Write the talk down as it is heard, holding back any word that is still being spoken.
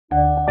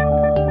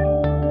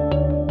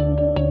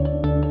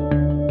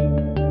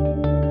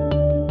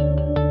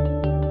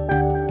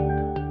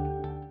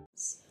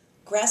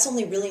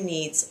only really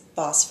needs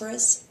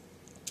phosphorus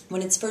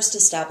when it's first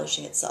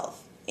establishing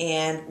itself.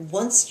 And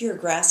once your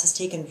grass has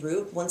taken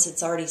root, once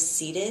it's already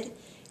seeded,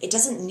 it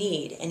doesn't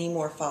need any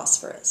more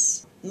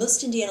phosphorus.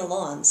 Most Indiana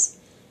lawns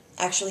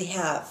actually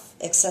have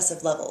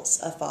excessive levels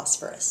of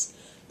phosphorus.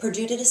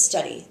 Purdue did a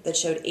study that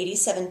showed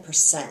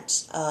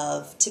 87%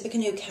 of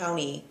Tippecanoe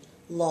County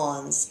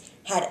lawns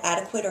had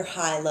adequate or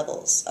high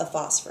levels of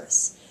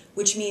phosphorus,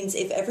 which means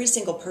if every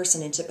single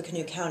person in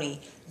Tippecanoe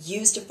County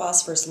used a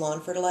phosphorus lawn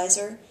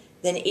fertilizer,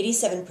 then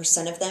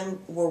 87% of them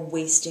were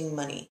wasting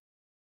money.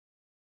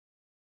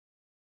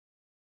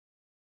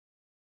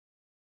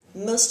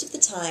 Most of the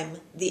time,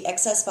 the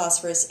excess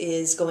phosphorus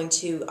is going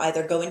to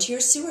either go into your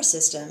sewer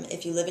system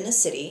if you live in a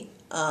city,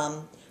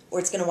 or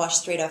it's going to wash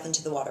straight off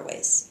into the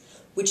waterways,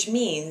 which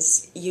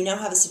means you now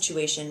have a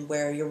situation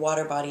where your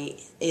water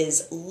body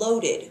is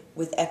loaded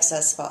with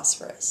excess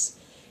phosphorus.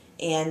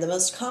 And the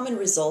most common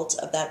result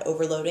of that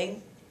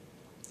overloading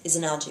is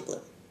an algae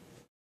bloom.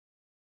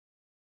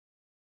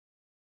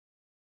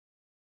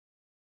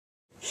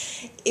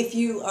 If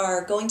you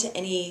are going to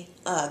any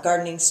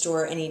gardening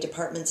store, any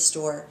department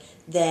store,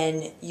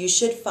 then you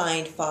should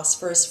find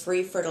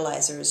phosphorus-free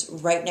fertilizers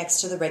right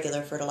next to the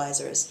regular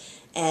fertilizers,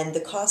 and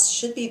the cost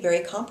should be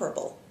very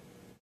comparable.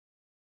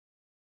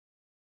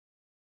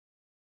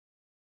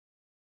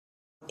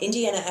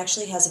 Indiana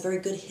actually has a very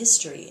good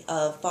history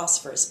of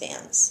phosphorus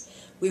bans.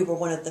 We were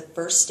one of the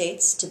first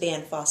states to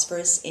ban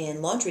phosphorus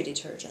in laundry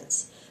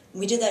detergents.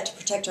 We did that to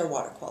protect our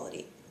water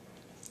quality.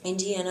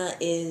 Indiana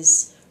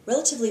is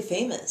relatively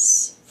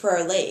famous for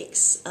our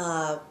lakes,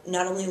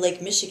 not only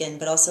Lake Michigan,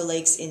 but also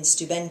lakes in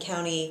Steuben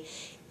County,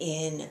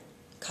 in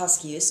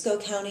Kosciuszko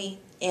County,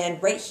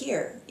 and right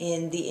here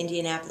in the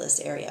Indianapolis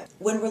area.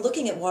 When we're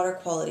looking at water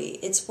quality,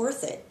 it's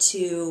worth it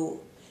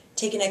to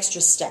take an extra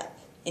step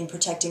in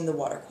protecting the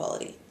water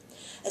quality.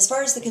 As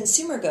far as the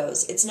consumer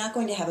goes, it's not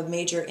going to have a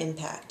major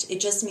impact. It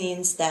just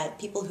means that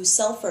people who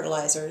sell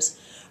fertilizers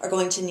are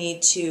going to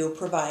need to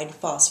provide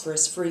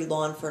phosphorus-free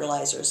lawn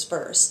fertilizers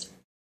first.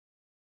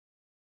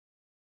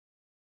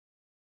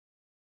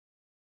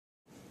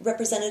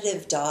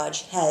 Representative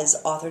Dodge has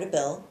authored a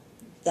bill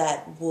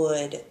that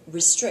would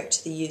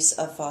restrict the use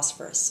of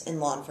phosphorus in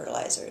lawn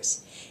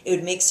fertilizers. It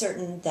would make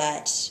certain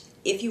that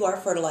if you are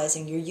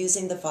fertilizing, you're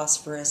using the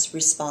phosphorus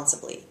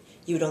responsibly.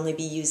 You would only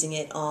be using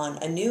it on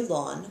a new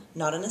lawn,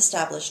 not an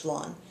established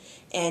lawn,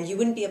 and you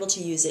wouldn't be able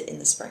to use it in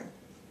the spring.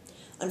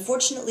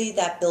 Unfortunately,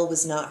 that bill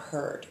was not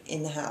heard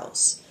in the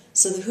House,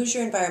 so the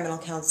Hoosier Environmental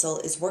Council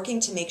is working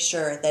to make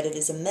sure that it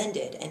is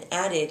amended and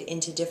added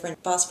into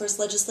different phosphorus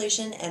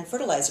legislation and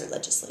fertilizer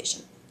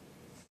legislation.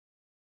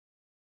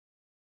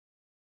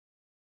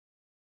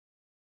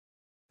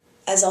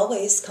 As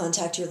always,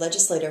 contact your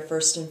legislator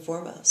first and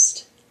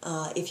foremost.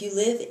 If you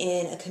live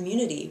in a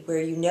community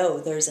where you know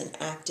there's an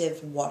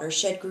active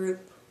watershed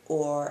group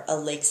or a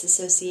lakes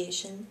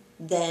association,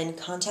 then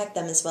contact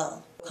them as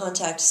well.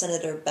 Contact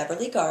Senator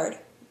Beverly Gard,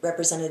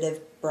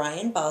 Representative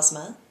Brian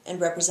Bosma, and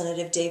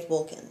Representative Dave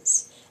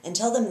Wilkins, and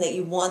tell them that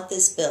you want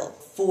this bill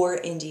for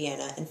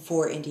Indiana and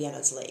for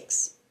Indiana's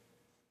lakes.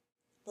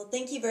 Well,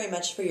 thank you very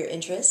much for your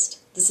interest.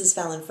 This is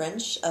Fallon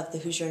French of the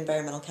Hoosier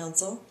Environmental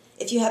Council.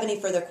 If you have any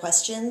further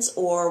questions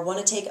or want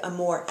to take a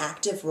more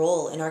active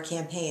role in our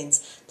campaigns,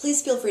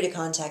 please feel free to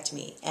contact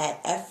me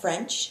at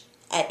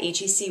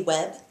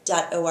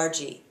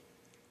ffrench@hecweb.org.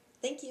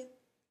 Thank you.